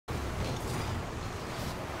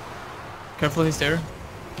Careful, he's there.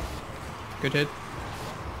 Good hit.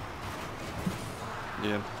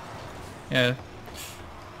 Yeah. Yeah.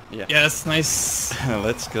 Yeah. Yes, nice.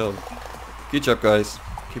 Let's go. Good job, guys.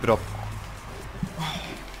 Keep it up.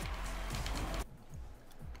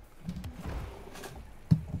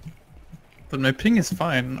 But my ping is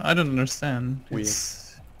fine. I don't understand. Weird.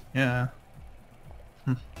 It's... Yeah.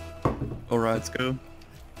 Alright. Let's go.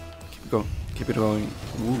 Keep it going. Keep it going.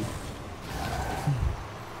 Woo.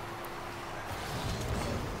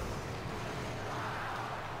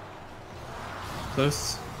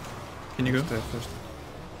 Close. Can you go? Stay first.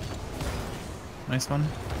 Nice one.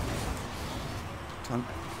 Time.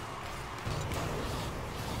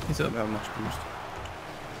 He's Don't up. have much boost.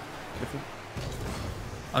 Careful.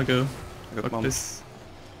 I'll go. I got Fuck bomb. this.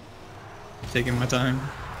 Taking my time.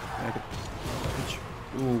 Yeah, I got pitch.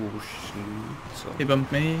 Ooh, shit. So. He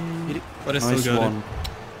bumped me. Hit it. But I Nice still got one. it.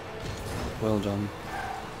 Well done.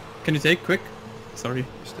 Can you take quick? Sorry.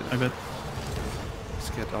 Just did I it. bet. Let's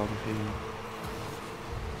get out of here.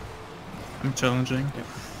 I'm challenging. Yep.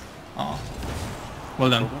 Aw. Well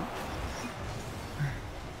done. Problem?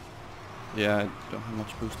 Yeah, I don't have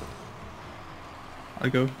much boost. I'll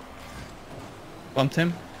go. Bumped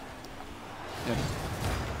him. Yeah.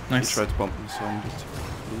 Nice. He tried to bump me, so I'm a bit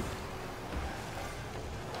rude.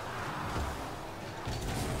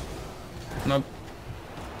 Nope.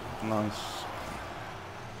 Nice.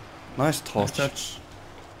 Nice touch. Nice touch.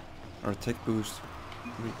 Or take boost.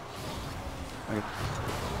 Okay.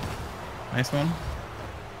 Nice one.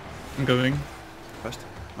 I'm going. First.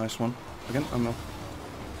 Nice one. Again, I'm up.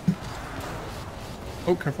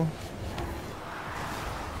 Oh, careful.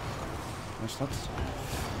 Nice nuts.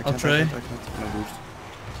 I'll try. I can't. No boost.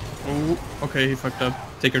 Oh, okay, he fucked up.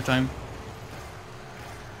 Take your time.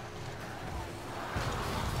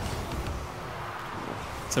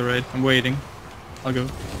 It's alright, I'm waiting. I'll go.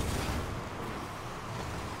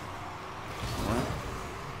 Alright.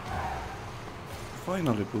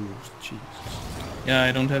 Finally boost. Jesus. Yeah,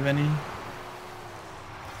 I don't have any.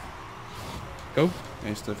 Go. Yeah,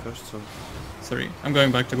 he's there first, so Sorry, I'm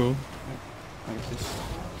going back to go. I get this.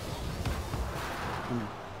 Come here.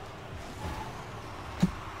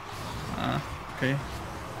 Okay.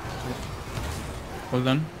 Well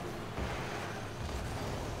done.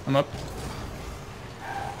 I'm up.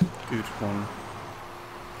 Good one.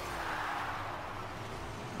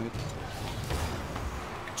 Right.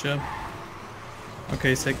 Good job.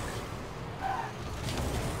 Okay, sick.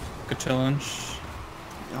 Good challenge.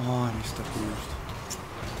 Oh, I missed that boost.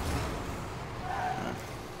 Alright.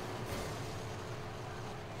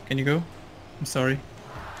 Can you go? I'm sorry.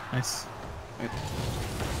 Nice. Right.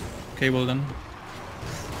 Okay, well done.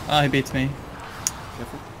 Ah, he beats me.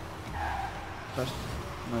 Careful. Fast.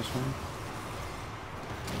 Nice one.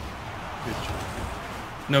 Good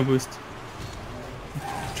job. No boost.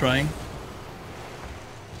 Trying.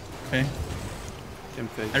 Okay. Can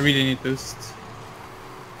fake. I really need boost.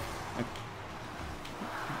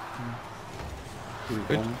 Good.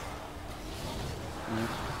 Good. One. Yeah.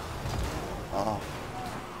 Ah.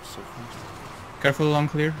 So fast. Careful along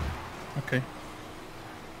clear. Okay.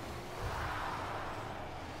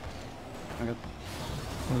 I got.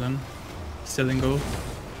 Well done. Still in goal.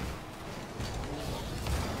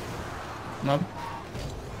 I'm up.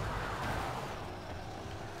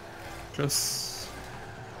 Close.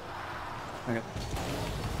 I got.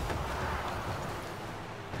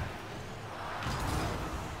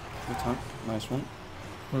 Good time. Nice one.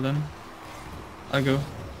 Well done. I'll go.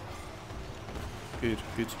 Good.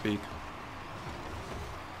 Good speed.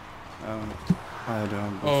 I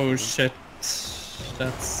don't. Oh shit.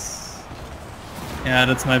 That's... Yeah,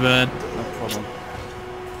 that's my bad. No problem.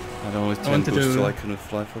 I had only 10 wanted boosts, to- so I couldn't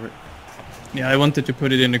fly for it. Yeah, I wanted to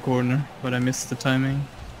put it in the corner, but I missed the timing.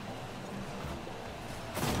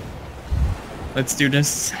 Let's do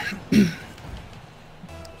this.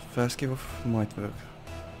 Fast give off might work.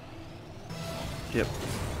 Yep.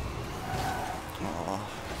 Oh,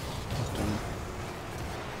 done.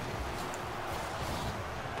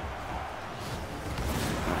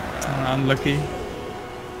 Unlucky.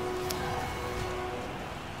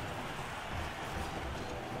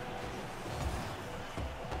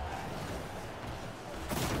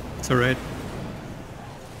 It's alright.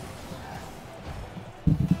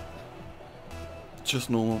 Just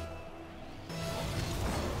normal.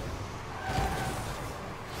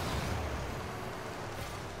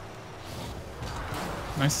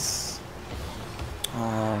 Nice. Oh,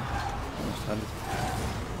 almost had it.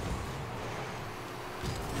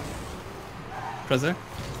 Presser.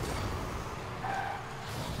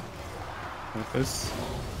 Focus.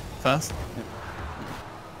 Fast. Yep.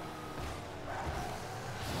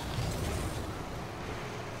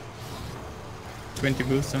 20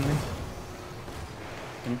 boost only.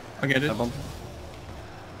 I get it. Bump.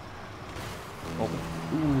 Oh.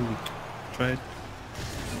 Ooh. Try it.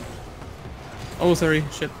 Oh, sorry.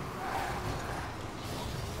 Shit.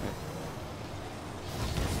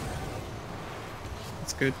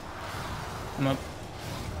 That's good. I'm up.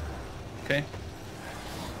 Okay.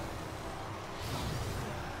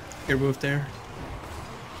 Gear move there.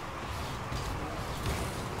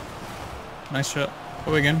 Nice shot.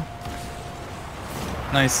 Go again.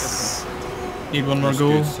 Nice. Need one more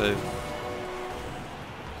goal.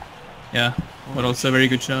 Yeah, but also a very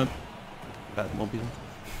good shot. Bad mobile.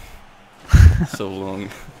 So long.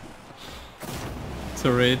 It's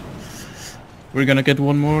alright. We're gonna get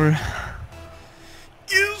one more.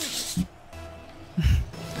 Yes!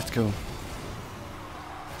 Let's go.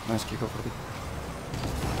 Nice kick off, Robbie.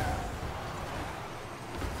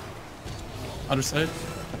 Other side?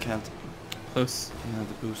 I can't. Close. I have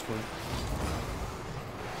the boost for it.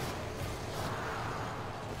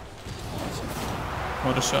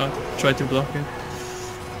 What a shot. Try to block it.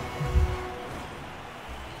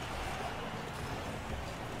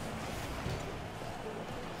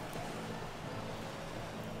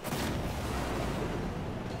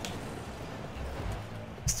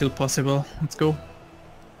 Still possible. Let's go.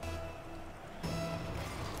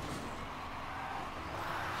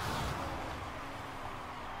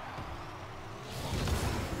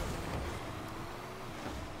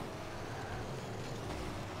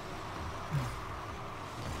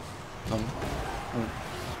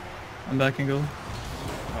 I'm back and go. Okay.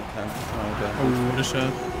 Oh, what a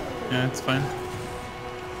shot. Yeah, it's fine.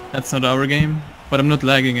 That's not our game, but I'm not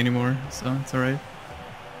lagging anymore, so it's alright.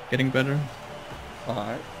 Getting better.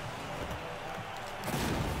 Alright.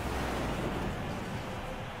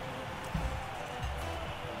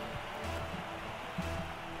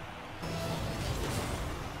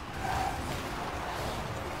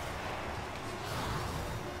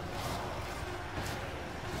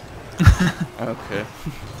 Okay.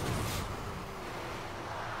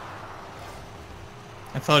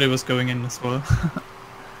 I thought it was going in as well.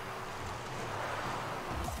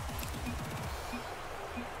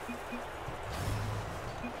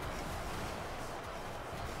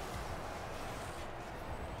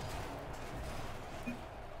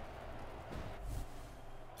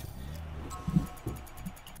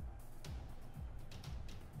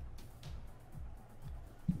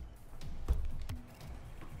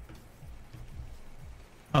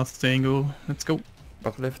 I'll stay and go. Let's go.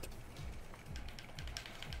 Back left.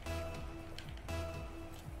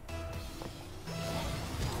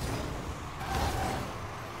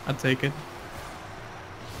 I'll take it.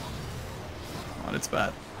 Oh, that's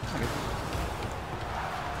bad. Okay.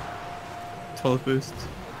 12 boost.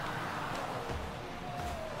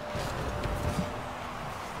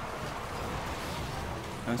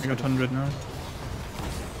 Nice. I got 100 now.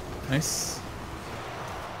 Nice.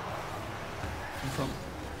 In front.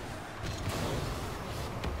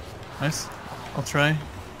 Nice. I'll try.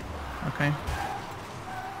 Okay.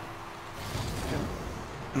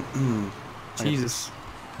 Jesus.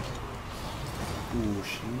 Ooh,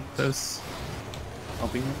 shit. Those I'll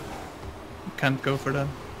be here. can't go for that.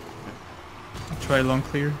 I'll try long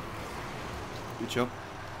clear. Good job.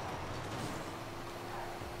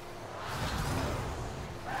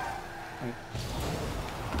 Okay.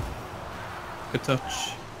 Good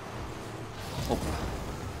touch. Oh.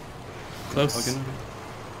 Close. Okay.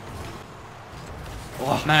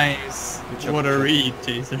 Oh, Nice. Good job, What a good job. read,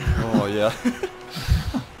 Jason. oh yeah.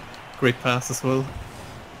 Great pass as well.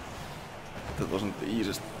 That wasn't the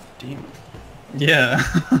easiest team. Yeah.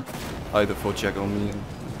 Either for check on me and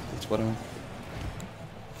that's what I want.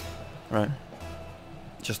 Right.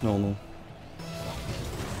 Just normal.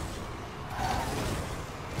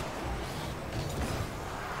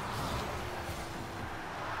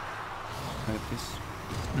 Like this.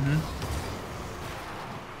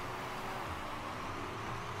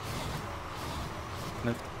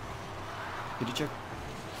 Left. Did you check?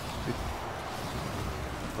 Good.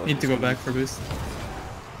 Thought Need this to go would back be- for boost.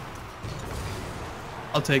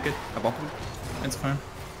 I'll take it. A bump him? It's fine.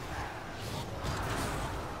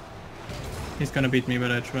 He's gonna beat me,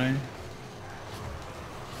 but I try.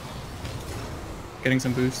 Getting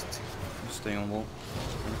some boost. Stay on wall.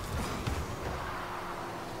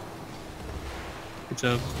 Good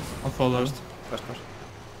job. I'll follow. Fast cut.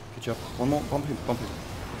 Good job. One more. Bump him. Bump him.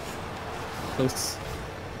 Close.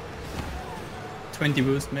 20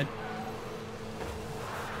 boost mid.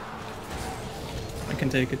 I can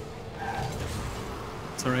take it.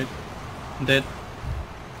 It's alright. I'm dead.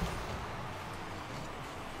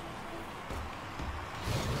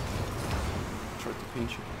 Try to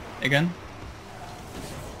pinch you. Again?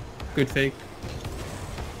 Good fake.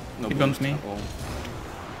 No He boost bumped me. at all.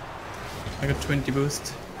 I got 20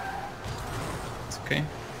 boost. It's okay.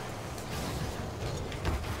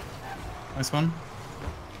 Nice one.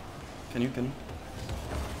 Can you?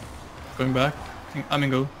 Going back. I'm in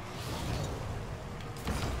go.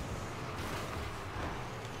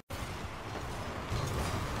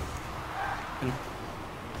 Can you?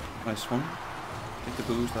 Nice one. Take the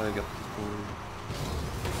boost, I get the goal.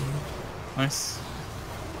 Nice.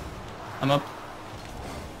 I'm up.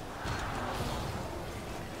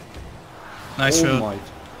 Nice oh shot. my.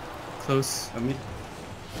 Close. Mid.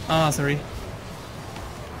 Ah, sorry.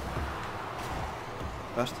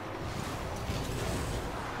 Fast.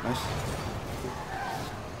 Nice.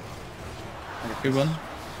 I get Good this. one.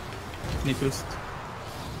 Need boost.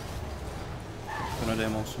 Gonna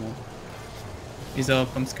demo some more. He's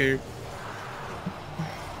up. I'm scared.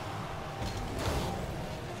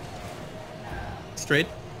 Straight.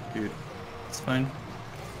 Good. It's fine.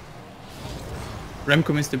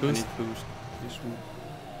 Remco missed the I boost. need boost. This one.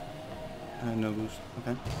 No boost.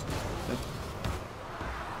 Okay. Dead.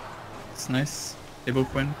 It's nice. They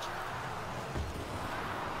both went.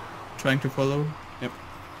 Trying to follow. Yep.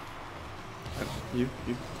 You.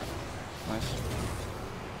 Nice.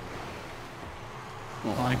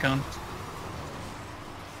 Oh, I can't.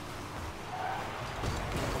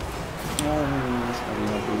 Oh, I didn't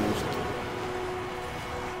have boost.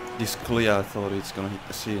 This clear, I thought it's gonna hit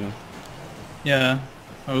the ceiling. Yeah,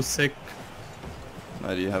 I was sick.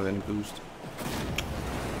 I didn't have any boost.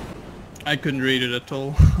 I couldn't read it at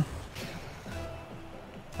all.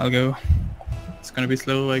 I'll go. It's gonna be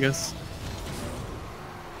slow, I guess.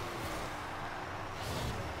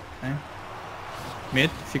 Okay. Mid,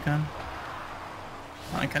 if you can.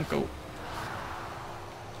 I can't go.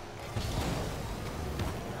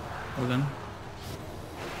 Well then.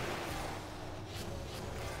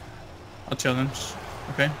 I'll challenge.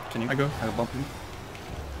 Okay, Can you? I go. I bump him.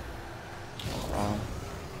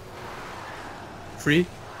 Free.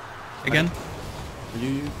 Again.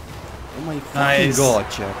 You. Oh my Nice. fucking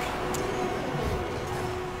god, Jack.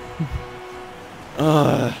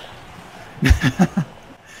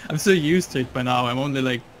 I'm so used to it by now. I'm only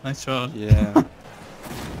like, nice shot. Yeah.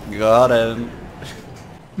 Got him.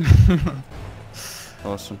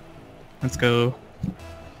 Awesome. Let's go.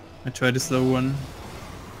 I tried the slow one.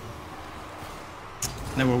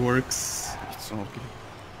 Never works. It's okay.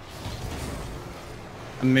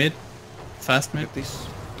 A mid. Fast mid. Get this.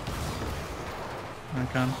 I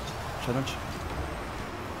can't. Challenge.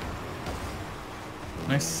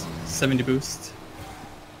 Nice. 70 boost.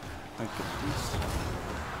 I get this.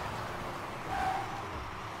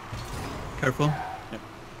 Careful. Yep.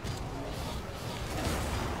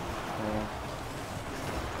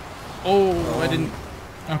 Oh, I didn't.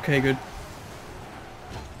 Okay, good.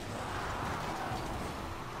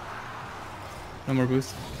 No more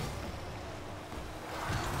boost.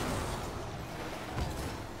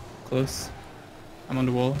 Close. I'm on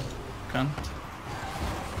the wall. Can't.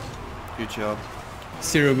 Good job.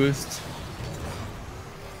 0 boost.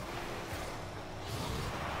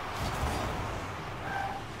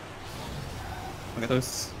 Okay.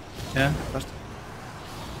 Close. Yeah, Fast.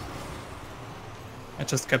 I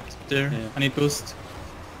just kept it there. Yeah. I need boost.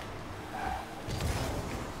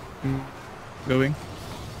 Going.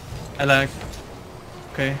 I lagged.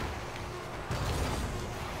 Okay.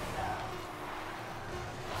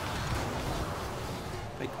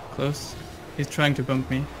 Wait. Close. He's trying to bump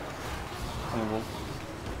me. On the wall.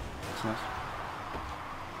 That's nice.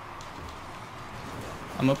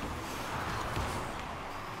 I'm up.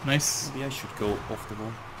 Nice. Maybe I should go off the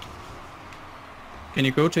wall. Can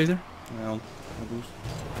you go, Chaser? Well, no boost.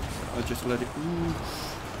 I'll just let it. Ooh.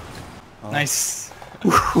 Oh. Nice.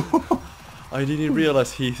 I didn't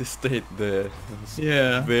realize he stayed there. It was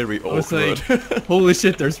Yeah. very I was awkward. like, holy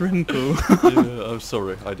shit, there's Remco. Yeah, I'm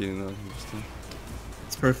sorry. I didn't know he was there.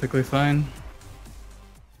 It's perfectly fine.